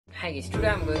Hi guys, today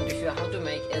I'm going to show you how to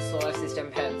make a solar system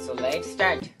panel. So let's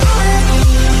start.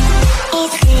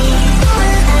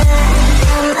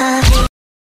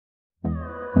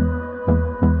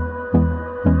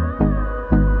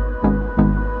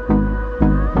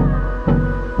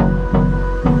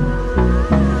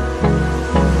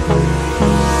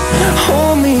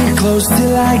 Hold me close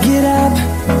till I get up.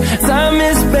 Time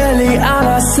is barely on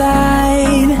our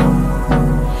side.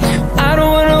 I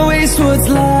don't wanna waste what's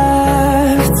left.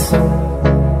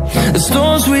 The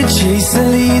storms we chase are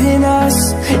leading us,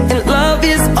 and love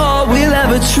is all we'll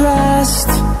ever trust.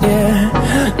 Yeah,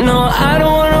 no, I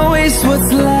don't wanna waste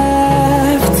what's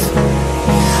left.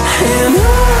 And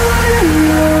on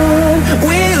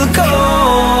we'll go,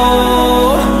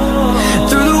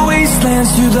 through the wastelands,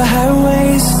 through the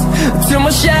highways, till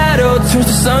my shadow turns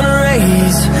to sun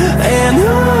rays. And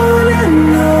on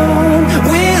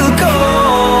we'll go,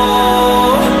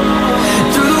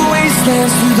 through the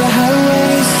wastelands, through the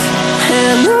highways,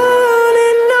 and on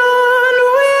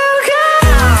we'll go.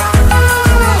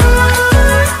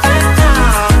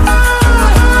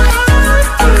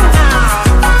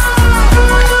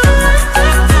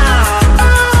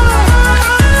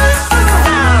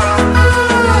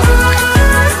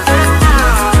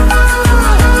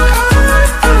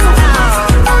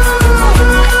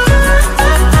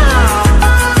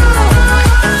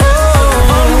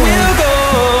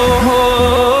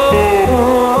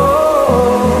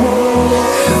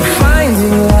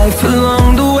 Along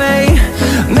the way,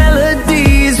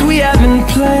 melodies we haven't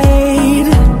played.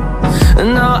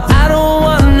 No, I don't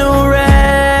want no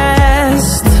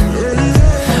rest.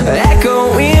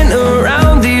 Echoing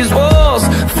around these walls,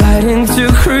 fighting to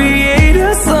create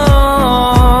a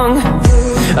song.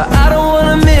 I don't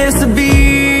wanna miss a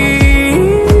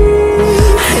beat.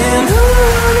 And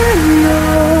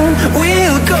on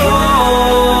we'll go,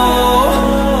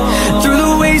 through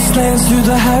the wastelands, through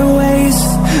the highways,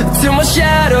 till my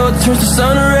shadow turns to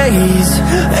sun rays.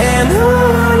 And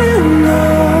on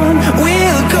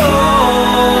we'll go,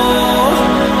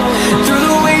 through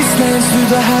the wastelands, through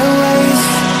the highways,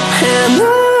 and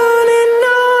on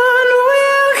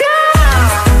we'll go.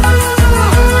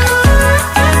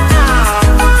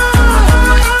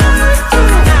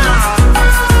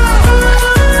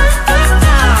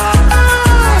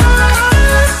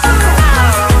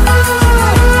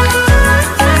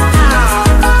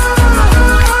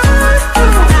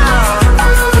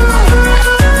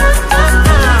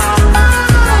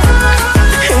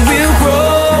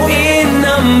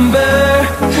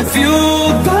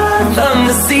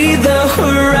 See the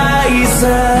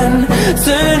horizon,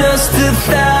 turn us to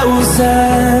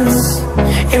thousands,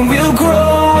 and we'll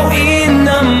grow in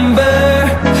number,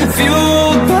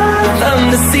 fueled by them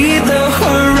to see the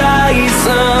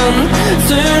horizon,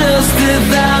 turn us to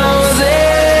thousands.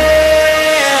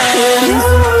 And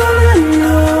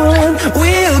on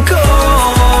we'll go,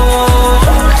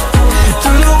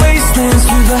 through the wastelands,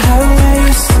 through the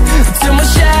highways, till my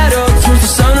shadow turns to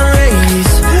sun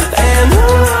rays. And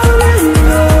on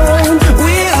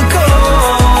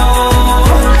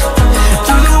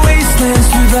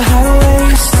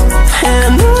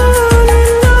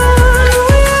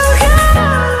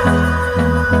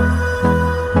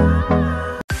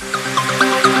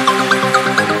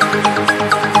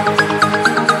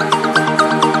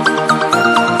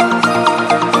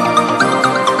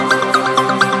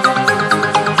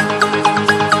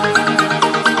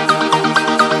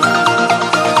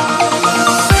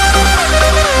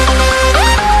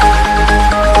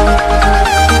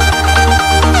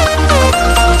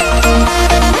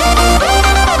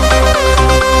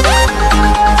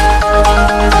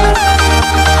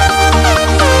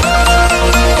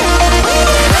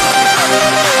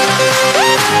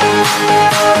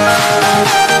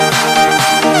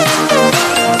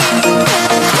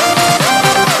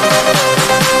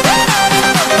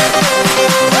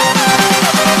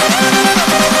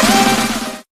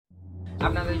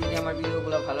আপনাদের যদি আমার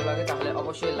ভিডিওগুলো ভালো লাগে তাহলে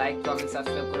অবশ্যই like, comment,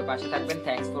 subscribe করে পাশে থাকবেন।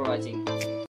 Thanks for watching.